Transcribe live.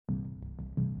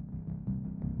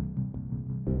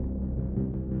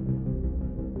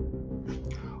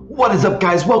What is up,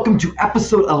 guys? Welcome to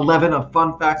episode 11 of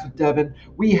Fun Facts with Devin.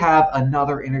 We have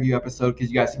another interview episode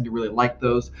because you guys seem to really like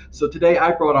those. So today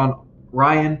I brought on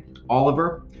Ryan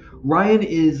Oliver. Ryan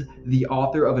is the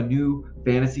author of a new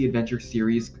fantasy adventure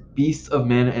series, Beasts of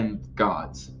Men and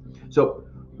Gods. So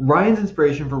Ryan's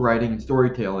inspiration for writing and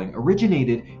storytelling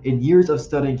originated in years of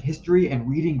studying history and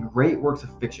reading great works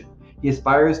of fiction. He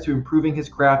aspires to improving his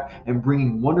craft and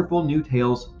bringing wonderful new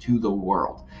tales to the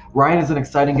world. Ryan is an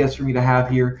exciting guest for me to have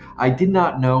here. I did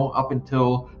not know up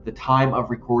until the time of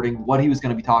recording what he was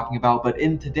going to be talking about, but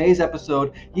in today's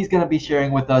episode, he's going to be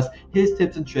sharing with us his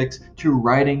tips and tricks to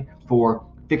writing for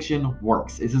fiction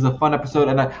works. This is a fun episode,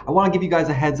 and I want to give you guys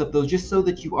a heads up though, just so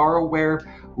that you are aware.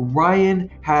 Ryan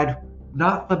had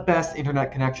not the best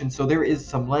internet connection, so there is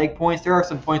some lag points. There are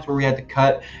some points where we had to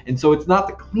cut, and so it's not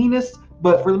the cleanest,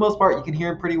 but for the most part, you can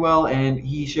hear him pretty well, and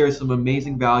he shares some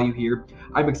amazing value here.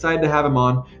 I'm excited to have him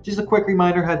on. Just a quick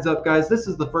reminder, heads up, guys, this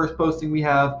is the first posting we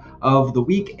have of the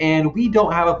week, and we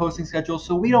don't have a posting schedule,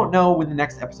 so we don't know when the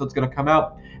next episode's going to come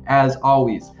out, as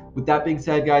always. With that being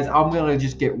said, guys, I'm going to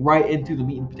just get right into the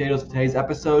meat and potatoes of today's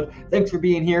episode. Thanks for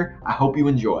being here. I hope you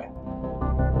enjoy.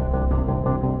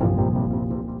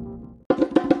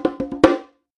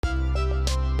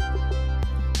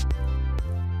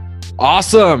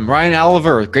 Awesome, Ryan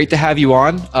Oliver, great to have you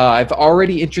on. I've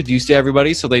already introduced you to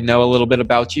everybody so they know a little bit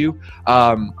about you.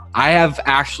 I have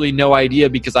actually no idea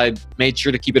because I made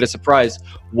sure to keep it a surprise.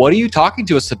 What are you talking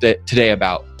to us today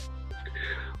about?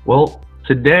 Well,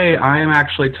 today I am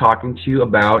actually talking to you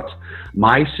about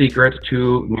my secret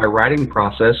to my writing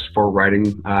process for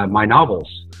writing my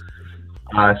novels.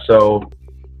 So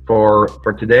for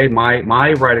today,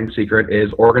 my writing secret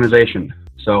is organization.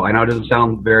 So I know it doesn't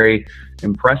sound very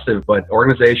impressive, but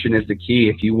organization is the key.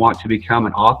 If you want to become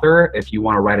an author, if you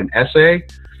want to write an essay,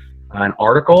 an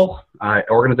article,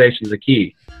 organization is the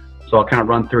key. So I'll kind of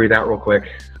run through that real quick.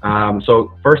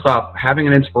 So first off, having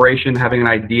an inspiration, having an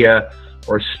idea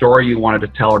or a story you wanted to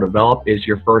tell or develop is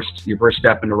your first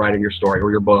step into writing your story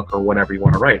or your book or whatever you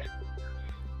want to write.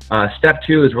 Step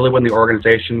two is really when the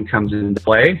organization comes into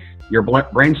play. Your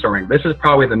brainstorming. This is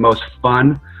probably the most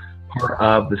fun part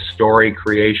of the story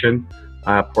creation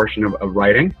portion of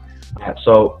writing.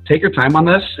 So take your time on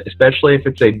this, especially if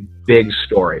it's a big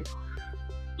story.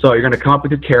 So you're going to come up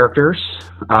with your characters.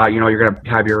 You're going to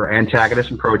have your antagonist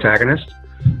and protagonist.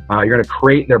 You're going to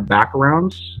create their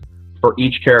backgrounds for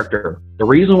each character. The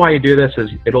reason why you do this is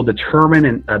it'll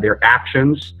determine their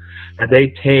actions that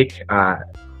they take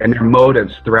and their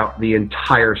motives throughout the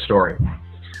entire story.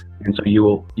 And so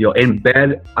you'll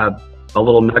embed a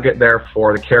little nugget there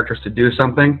for the characters to do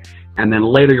something, and then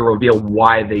later you reveal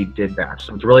why they did that.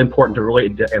 So it's really important to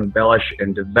really embellish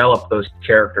and develop those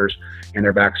characters and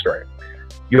their backstory.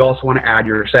 You also want to add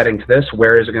your setting to this.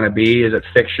 Where is it going to be? Is it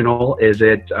fictional? Is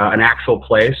it an actual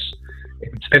place?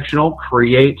 If it's fictional,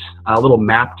 create a little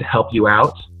map to help you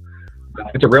out.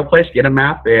 If it's a real place, get a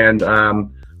map and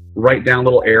write down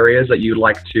little areas that you'd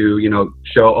like to,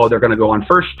 show, oh, they're going to go on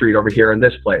First Street over here in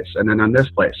this place and then on this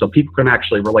place. So people can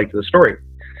actually relate to the story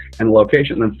and the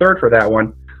location. And then third for that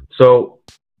one, so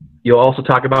you'll also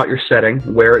talk about your setting,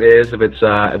 where it is, if it's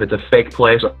a fake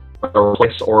place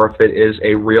or if it is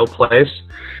a real place.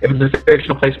 If it's a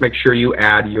fictional place, make sure you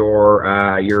add your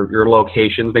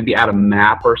locations, maybe add a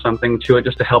map or something to it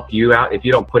just to help you out if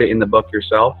you don't put it in the book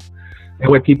yourself. That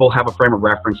way people have a frame of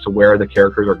reference to where the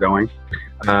characters are going.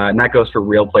 And that goes for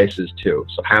real places too.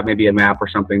 So have maybe a map or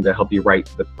something to help you write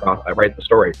the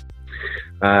story.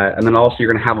 And then also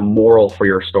you're going to have a moral for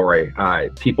your story.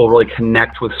 People really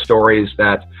connect with stories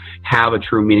that have a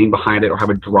true meaning behind it or have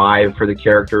a drive for the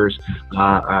characters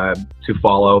to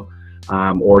follow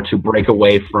or to break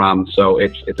away from. So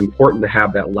it's important to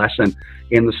have that lesson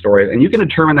in the story. And you can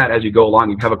determine that as you go along.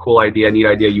 You have a cool idea, a neat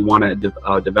idea you want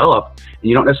to develop, and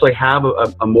you don't necessarily have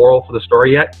a moral for the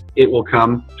story yet. It will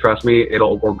come, trust me,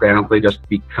 it'll organically just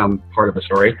become part of the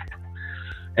story.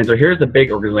 And so here's the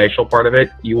big organizational part of it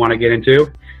you want to get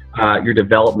into, your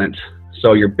development.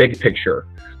 So your big picture.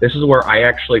 This is where I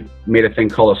actually made a thing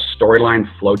called a storyline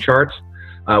flowchart.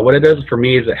 What it does for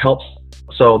me is it helps.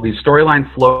 So the storyline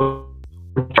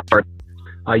flowchart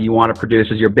you want to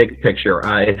produce is your big picture.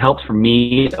 It helps for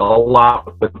me a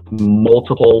lot with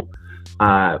multiple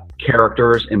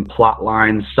characters and plot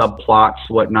lines, subplots,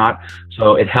 whatnot.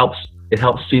 So it helps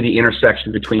see the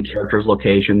intersection between characters,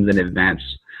 locations, and events.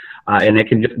 And it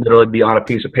can just literally be on a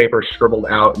piece of paper scribbled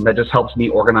out, and that just helps me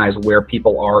organize where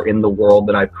people are in the world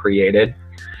that I've created.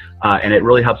 And it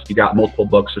really helps if you got multiple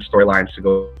books or storylines to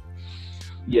go.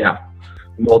 Yeah.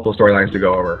 multiple storylines to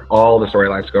go over, all the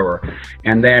storylines to go over.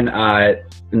 And then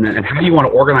how do you want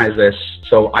to organize this?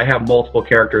 So I have multiple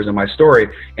characters in my story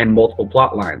and multiple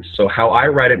plot lines. So how I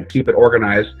write it and keep it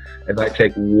organized is I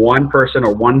take one person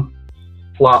or one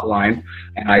plot line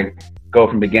and I go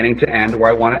from beginning to end where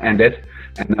I want to end it,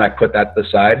 and then I put that to the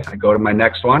side. I go to my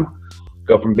next one,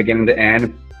 go from beginning to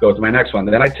end, go to my next one.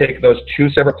 Then I take those two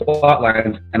separate plot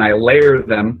lines and I layer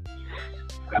them.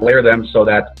 So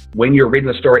that when you're reading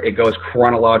the story, it goes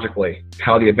chronologically,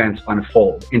 how the events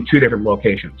unfold in two different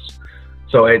locations.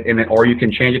 So, or you can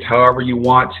change it however you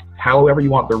want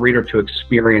the reader to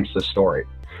experience the story.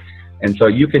 And so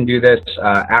you can do this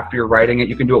after you're writing it.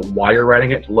 You can do it while you're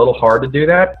writing it. It's a little hard to do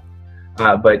that,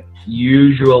 but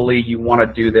usually you want to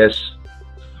do this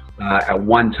at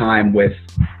one time with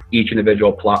each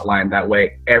individual plot line. That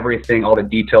way, everything, all the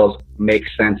details make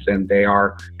sense and they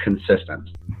are consistent.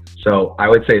 So I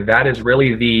would say that is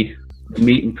really the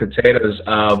meat and potatoes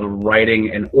of writing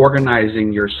and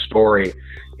organizing your story.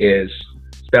 Is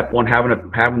step one,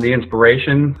 having the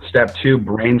inspiration. Step two,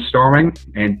 brainstorming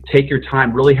and take your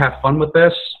time, really have fun with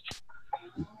this.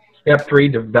 Step three,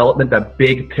 development, that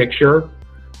big picture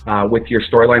with your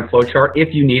storyline flowchart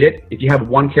if you need it. If you have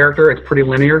one character, it's pretty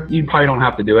linear, you probably don't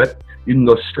have to do it. You can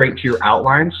go straight to your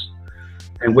outlines,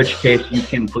 in which case you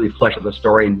can really flesh out the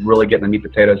story and really get the meat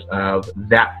and potatoes of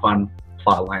that fun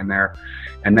plot line there.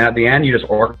 And then at the end, you just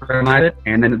organize it,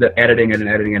 and then the editing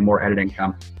and more editing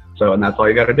come. So, and that's all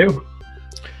you got to do.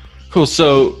 Cool.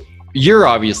 So you're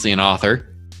obviously an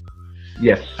author.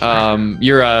 Yes.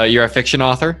 You're a fiction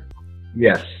author.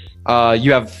 Yes.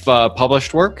 You have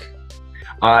published work?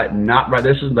 Not right.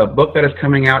 This is the book that is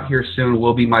coming out here soon.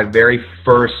 Will be my very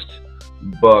first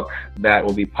book that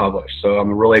will be published. So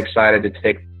I'm really excited to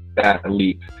take that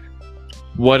leap.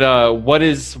 What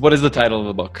is the title of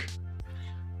the book?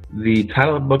 The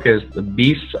title of the book is The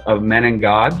Beasts of Men and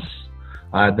Gods.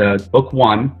 The book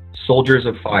 1, Soldiers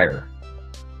of Fire.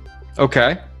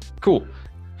 Okay, cool.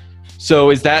 So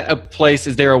is there a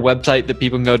website that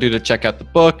people can go to check out the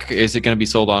book? Is it going to be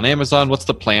sold on Amazon? What's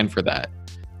the plan for that?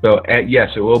 So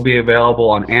yes, it will be available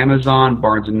on Amazon,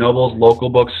 Barnes & Nobles, local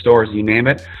bookstores, you name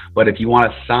it. But if you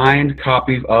want a signed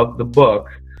copy of the book,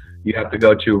 you have to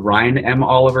go to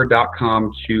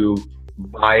ryanmoliver.com to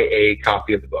buy a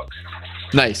copy of the book.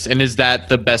 Nice. And is that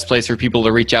the best place for people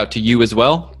to reach out to you as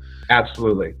well?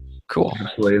 Absolutely. Cool.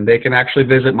 Absolutely. And they can actually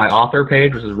visit my author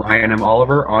page, which is Ryan M.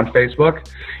 Oliver on Facebook.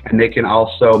 And they can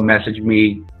also message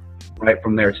me right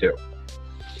from there too.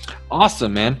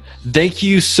 Awesome, man. Thank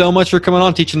you so much for coming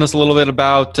on, teaching us a little bit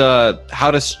about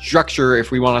how to structure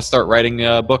if we want to start writing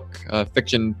a book, a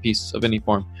fiction piece of any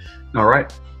form. All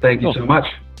right. Thank you so much.